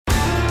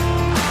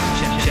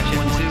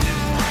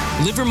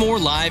Livermore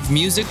Live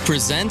Music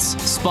presents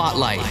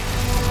Spotlight,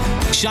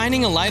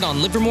 shining a light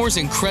on Livermore's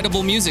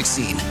incredible music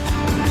scene.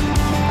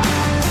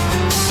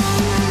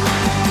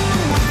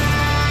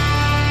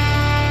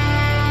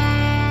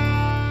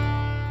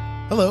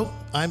 Hello,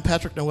 I'm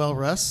Patrick Noel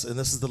Russ, and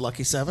this is the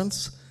Lucky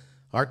Sevens.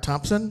 Art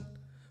Thompson,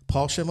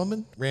 Paul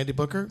Schimmelman, Randy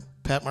Booker,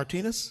 Pat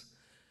Martinez,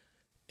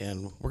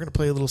 and we're going to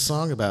play a little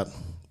song about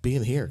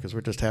being here because we're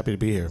just happy to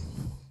be here.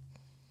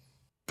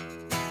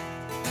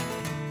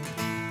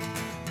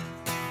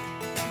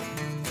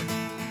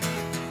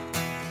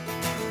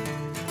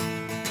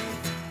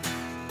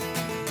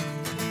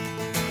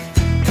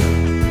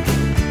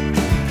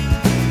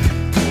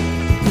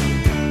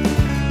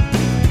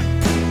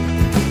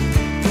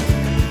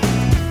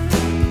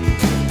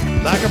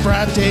 Like a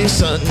bright day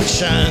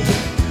sunshine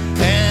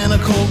and a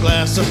cold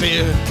glass of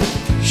beer,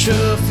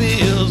 sure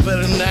feels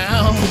better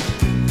now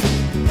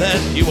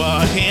that you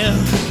are here.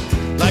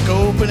 Like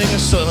opening a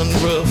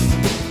sunroof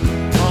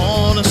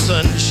on a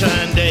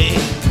sunshine day,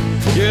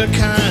 your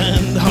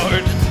kind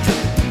heart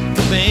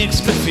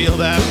makes me feel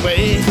that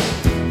way.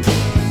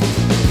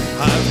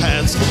 I've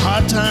had some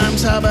hard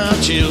times, how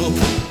about you?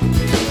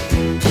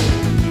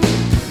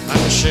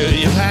 I'm sure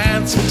you've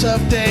had some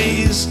tough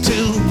days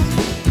too.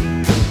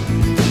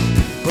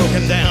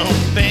 Broken down,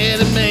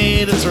 bed and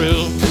made it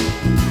through.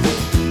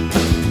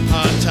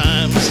 Hard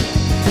times,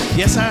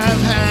 yes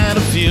I've had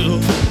a few.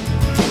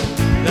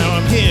 Now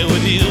I'm here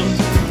with you.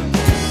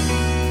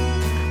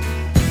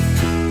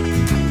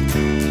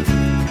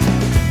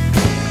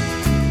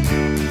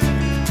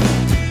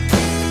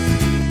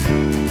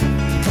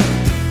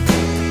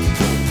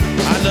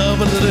 I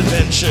love a little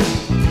adventure,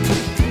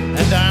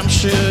 and I'm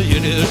sure you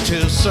do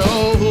too. So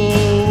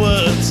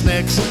what's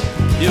next?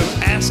 You're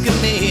asking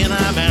me and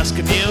I'm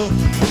asking you.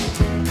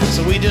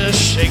 So we just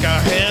shake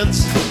our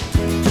heads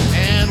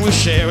and we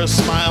share a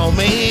smile.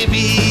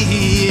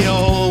 Maybe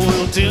all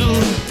we'll do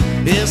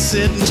is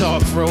sit and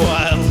talk for a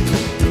while.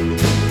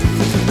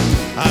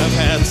 I've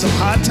had some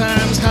hard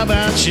times, how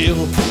about you?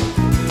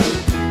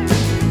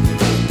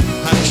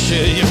 I'm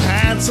sure you've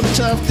had some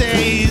tough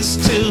days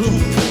too.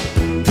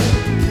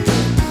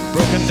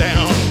 Broken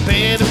down,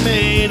 bed and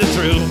made it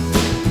through.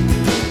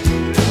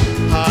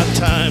 Hard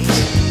times,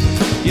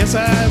 yes,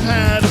 I've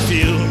had a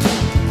few.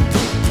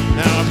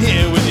 Now I'm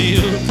here with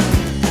you.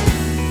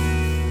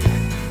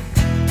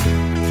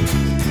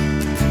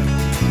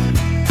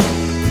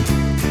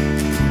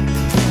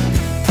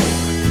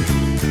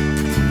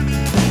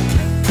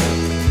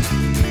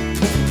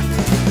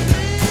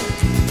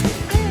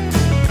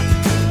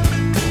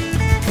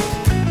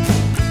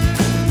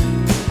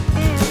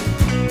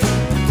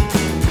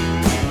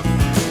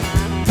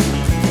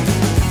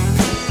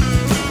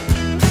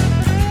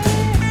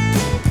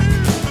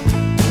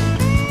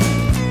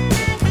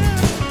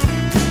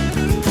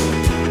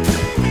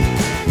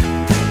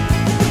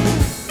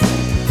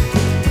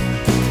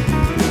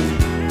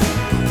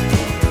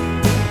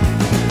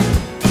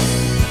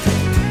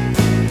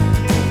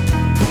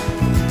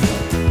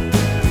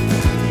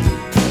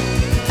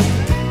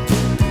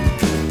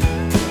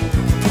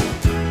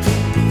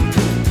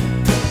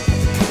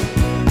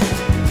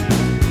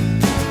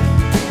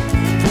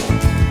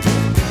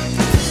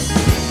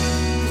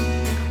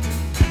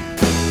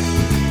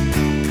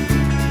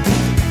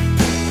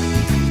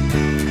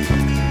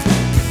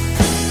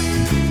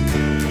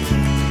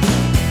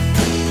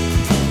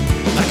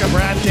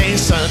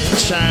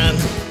 Sunshine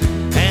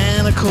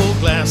and a cold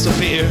glass of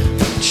beer,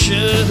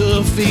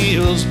 sure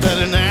feels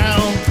better now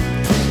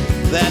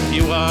that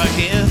you are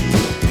here.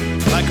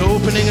 Like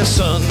opening a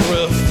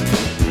sunroof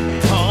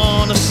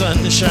on a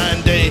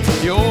sunshine day,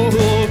 your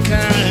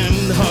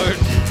kind heart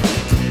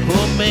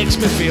what makes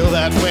me feel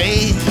that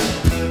way.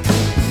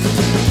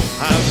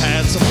 I've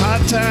had some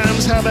hard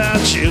times, how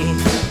about you?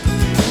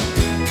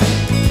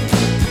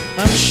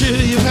 I'm sure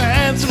you've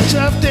had some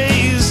tough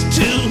days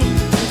too.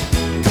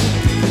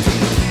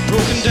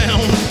 Broken down,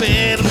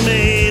 bed and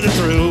made it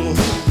through.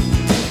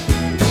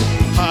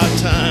 Hard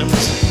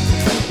times,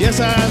 yes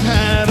I've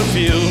had a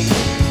few.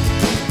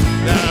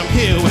 Now I'm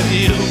here with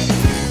you.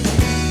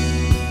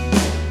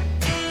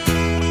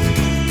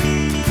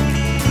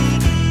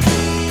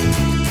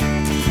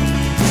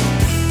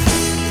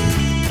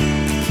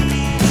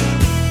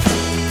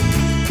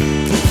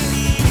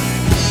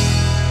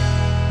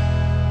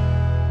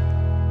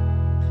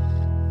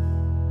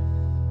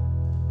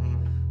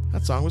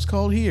 That song was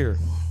called Here.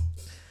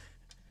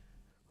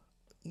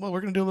 Well,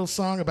 we're going to do a little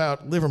song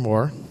about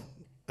Livermore,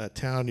 a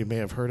town you may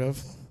have heard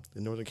of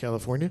in Northern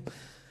California,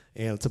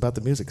 and it's about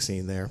the music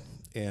scene there.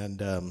 And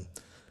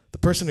the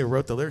person who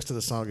wrote the lyrics to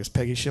the song is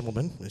Peggy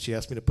Schimmelman, and she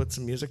asked me to put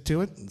some music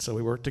to it, and so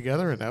we worked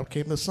together, and out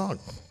came this song.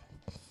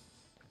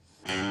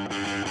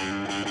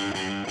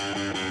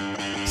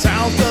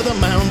 South of the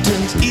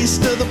mountains,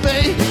 east of the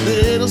bay,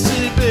 little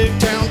city, big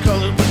town,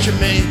 call it what you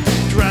may.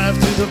 Drive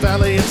through the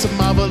valley, it's a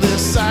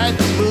marvelous sight.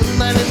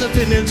 Moonlight in the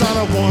vineyards on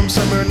a warm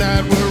summer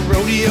night. We're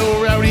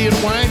rodeo, rowdy,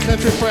 and wine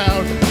country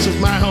proud. This is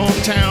my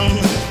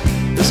hometown.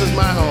 This is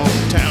my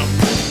hometown.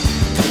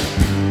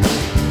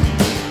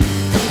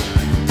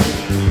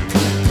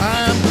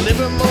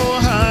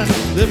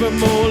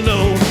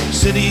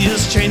 Society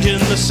is changing,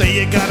 they say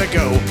you gotta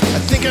go. I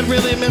think I'd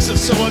really miss it,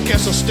 so I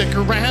guess I'll stick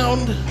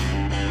around,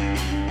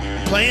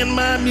 playing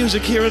my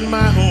music here in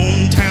my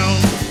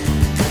hometown.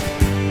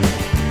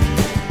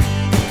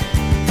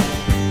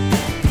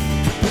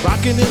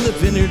 Rocking in the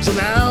vineyards and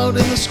out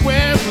in the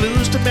square,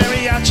 blues to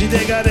mariachi,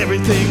 they got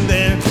everything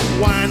there.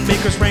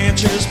 Winemakers,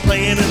 ranchers,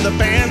 playing in the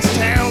bands,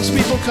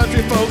 townspeople,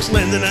 country folks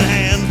lending a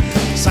hand.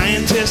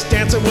 Scientists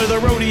dancing with a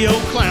rodeo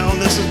clown.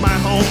 This is my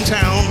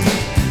hometown.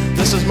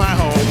 This is my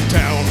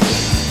hometown.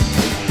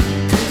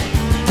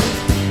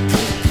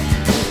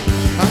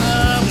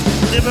 I'm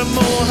living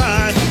more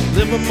high,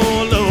 living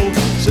more low,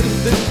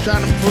 sitting there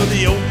trying to put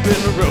the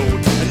open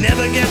road. I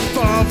never get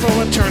far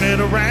before I turn it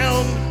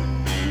around.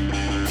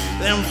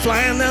 Then I'm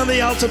flying down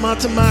the Altamont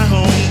to my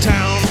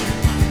hometown.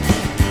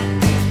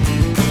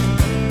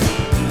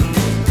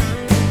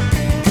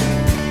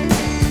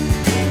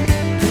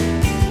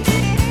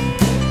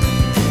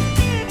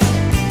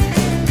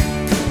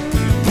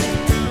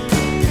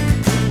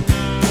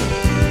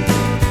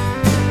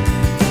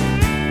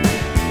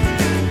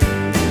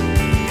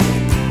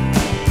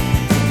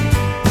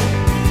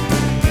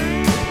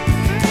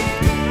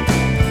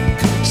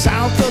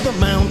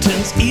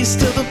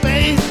 East of the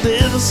bay,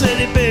 little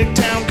city, big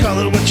town, call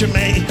it what you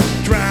may.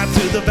 Drive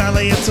through the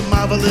valley, it's a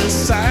marvelous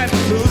sight.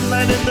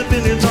 Moonlight in the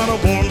vineyards on a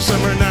warm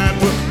summer night.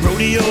 We're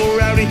rodeo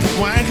rowdy,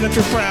 wine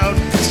country proud.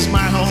 This is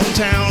my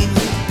hometown.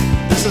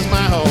 This is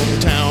my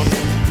hometown.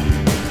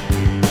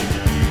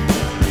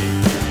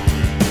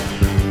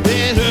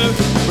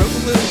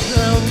 Rodeo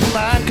down,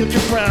 wine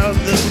country proud.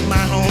 This is my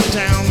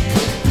hometown.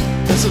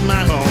 This is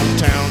my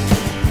hometown.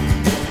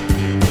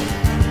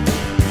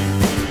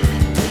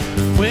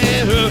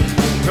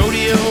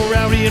 Rodeo,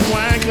 rowdy, and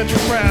wine country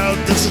proud.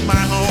 This is my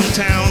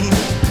hometown.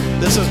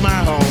 This is my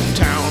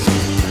hometown.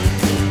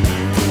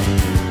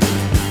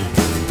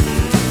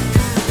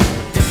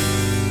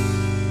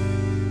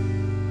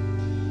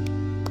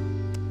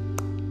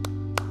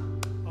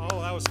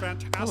 Oh, that was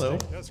fantastic. Hello.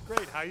 That's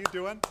great. How you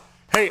doing?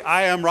 Hey,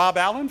 I am Rob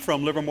Allen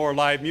from Livermore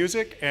Live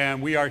Music,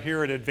 and we are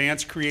here at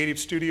Advanced Creative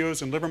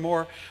Studios in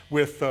Livermore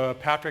with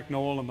Patrick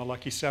Noel and the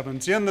Lucky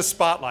Sevens in the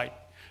spotlight.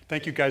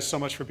 Thank you guys so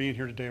much for being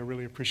here today. I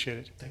really appreciate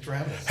it. Thanks for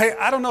having us. Hey,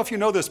 I don't know if you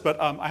know this, but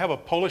I have a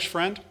Polish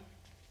friend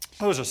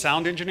who is a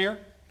sound engineer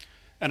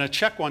and a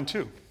Czech one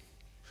too.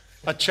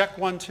 A Czech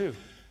one too.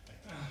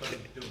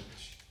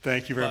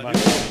 Thank you very much.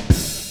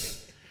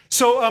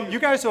 So you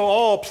guys have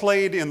all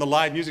played in the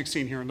live music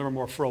scene here in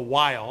Livermore for a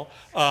while.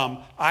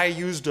 I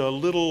used a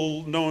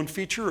little known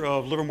feature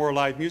of Livermore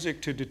Live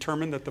Music to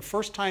determine that the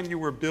first time you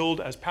were billed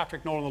as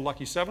Patrick Noel and the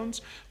Lucky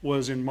Sevens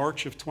was in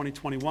March of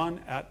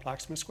 2021 at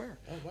Blacksmith Square.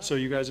 Oh, wow. So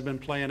you guys have been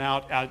playing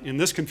out in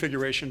this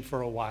configuration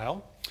for a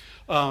while.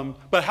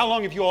 But how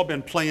long have you all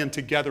been playing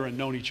together and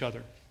known each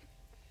other?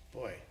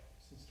 Boy.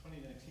 Since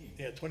 2019.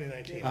 Yeah,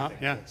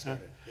 2019.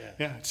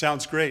 Yeah, it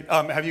sounds great.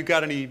 Have you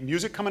got any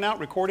music coming out,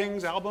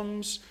 recordings,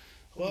 albums?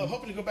 Well, I'm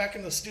hoping to go back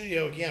in the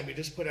studio again. We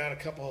just put out a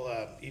couple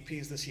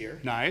EPs this year.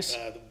 Nice.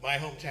 My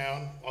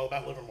Hometown, all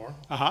about Livermore.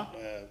 Uh-huh.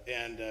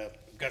 And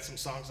we've got some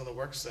songs in the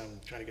works. I'm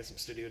trying to get some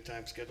studio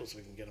time scheduled so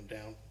we can get them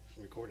down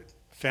and recorded.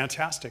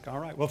 Fantastic. All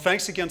right. Well,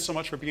 thanks again so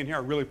much for being here. I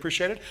really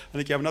appreciate it. I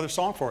think you have another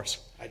song for us.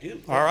 I do.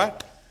 All right.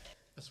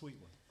 A sweet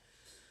one.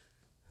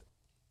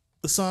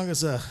 The song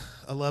is a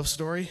love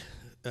story.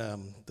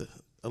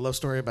 A love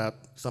story about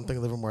something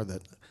in Livermore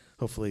that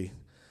hopefully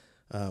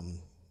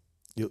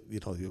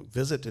you'll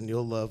visit and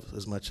you'll love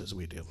as much as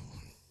we do.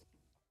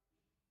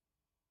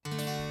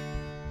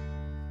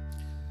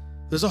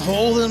 There's a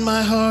hole in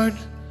my heart,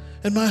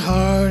 and my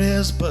heart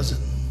is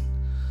buzzing.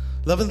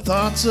 Loving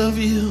thoughts of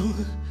you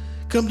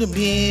come to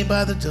me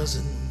by the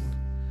dozen.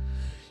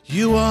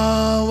 You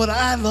are what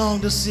I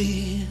long to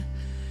see.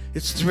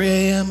 It's 3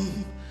 a.m.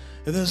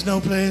 and there's no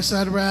place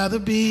I'd rather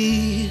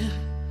be.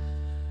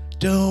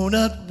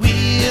 Donut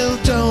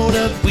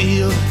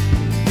wheel,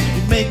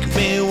 you make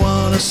me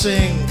wanna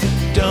sing.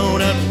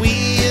 Donut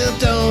wheel,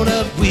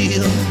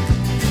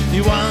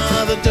 you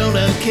are the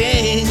donut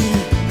king.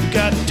 You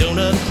got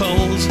donut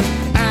holes,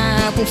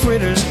 apple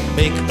fritters,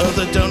 make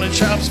other donut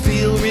shops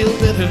feel real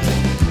bitter.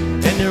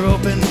 And you're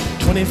open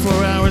 24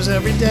 hours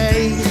every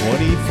day.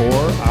 24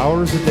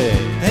 hours a day.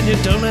 And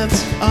your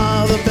donuts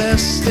are the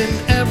best in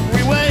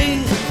every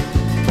way.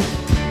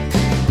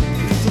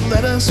 So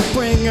let us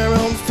bring our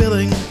own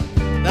filling.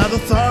 Now the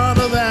thought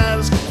of that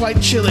is quite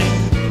chilling.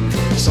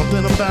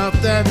 Something about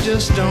that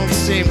just don't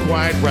seem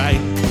quite right.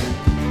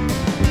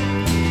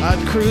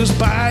 I'd cruise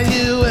by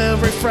you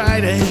every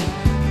Friday,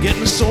 get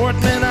an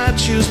assortment, I'd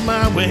choose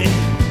my way,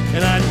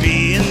 and I'd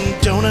be in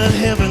donut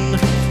heaven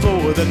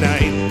for the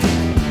night.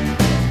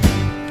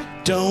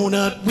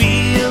 Donut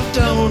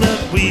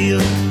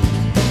wheel,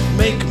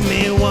 make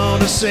me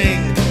wanna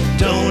sing.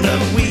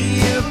 Donut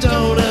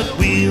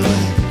wheel,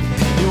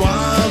 you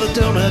are the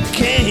donut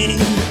king.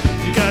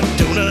 You got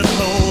donut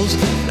holes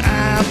and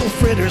apple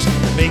fritters,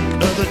 make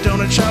other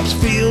donut shops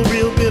feel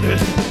real bitter.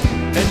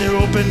 And they're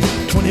open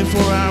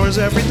 24 hours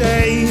every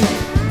day.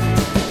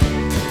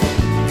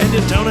 And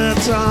your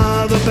donuts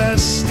are the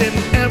best in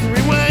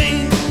every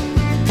way.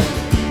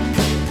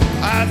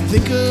 I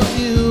think of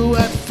you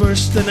at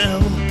first and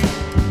L.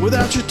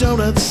 Without your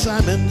donuts,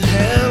 Simon,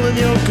 hell, and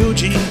your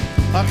Gucci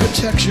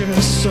architecture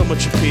has so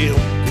much appeal.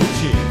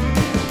 Gucci.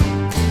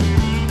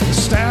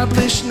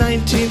 Established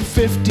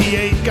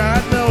 1958,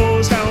 God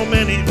knows how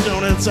many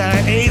donuts I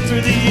ate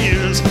through the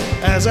years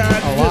as I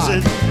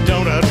visit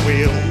Donut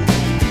Wheel.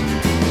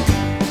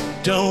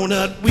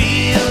 Donut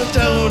Wheel,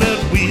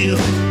 Donut Wheel,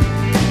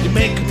 you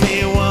make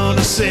me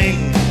wanna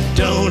sing.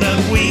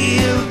 Donut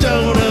Wheel,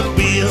 Donut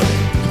Wheel,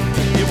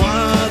 you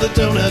are the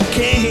Donut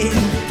King.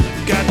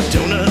 Got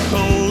donut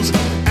holes,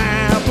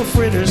 apple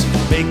fritters,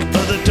 make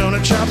other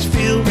donut shops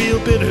feel real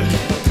bitter.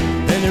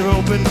 And you're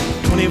open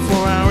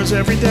 24 hours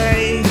every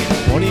day.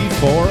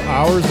 24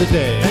 hours a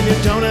day. And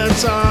your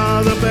donuts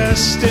are the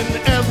best in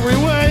every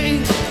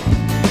way.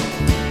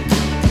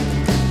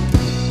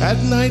 At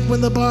night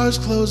when the bars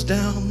close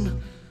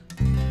down,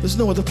 there's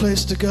no other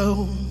place to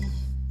go.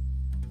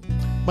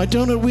 My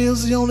Donut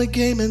Wheel's the only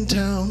game in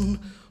town.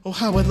 Oh,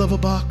 how I love a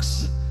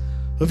box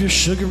of your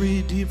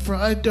sugary deep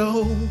fried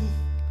dough.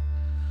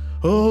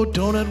 Oh,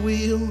 Donut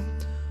Wheel,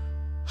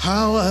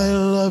 how I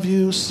love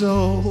you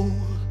so.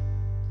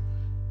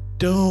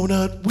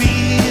 Donut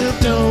Wheel,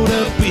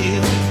 Donut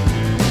Wheel,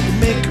 you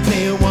make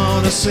me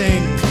wanna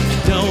sing.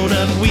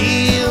 Donut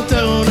Wheel,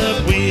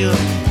 Donut Wheel,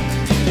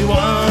 you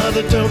are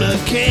the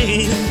Donut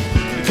King.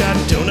 You got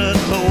donut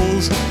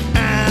holes,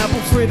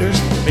 apple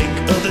fritters, make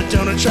other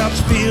donut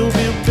shops feel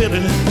real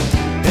bitter.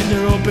 And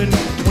they're open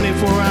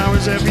 24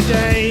 hours every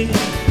day.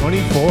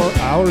 24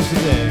 hours a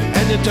day.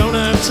 And your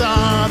donuts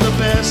are the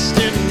best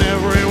in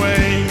every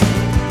way.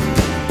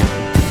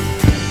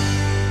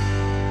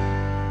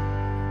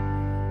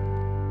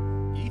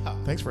 Yeehaw.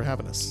 Thanks for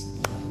having us.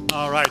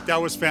 All right, that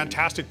was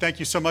fantastic. Thank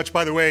you so much.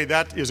 By the way,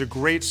 that is a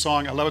great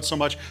song. I love it so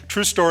much.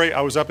 True story,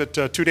 I was up at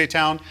Two Day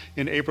Town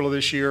in April of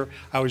this year.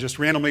 I was just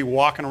randomly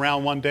walking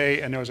around one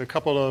day, and there was a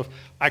couple of,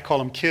 I call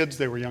them kids,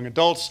 they were young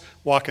adults,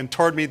 walking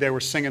toward me. They were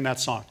singing that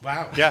song.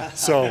 Wow. Yeah,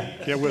 so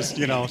it was,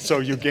 so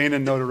you gain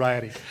in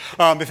notoriety.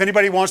 If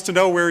anybody wants to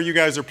know where you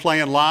guys are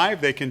playing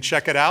live, they can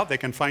check it out. They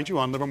can find you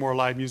on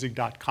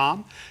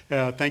livermorelivemusic.com.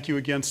 Thank you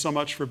again so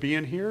much for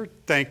being here.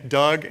 Thank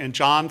Doug and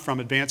John from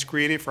Advanced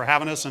Creative for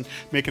having us and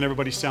making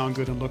everybody sound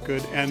good and look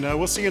good. And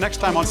we'll see you next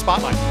time on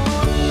Spotlight.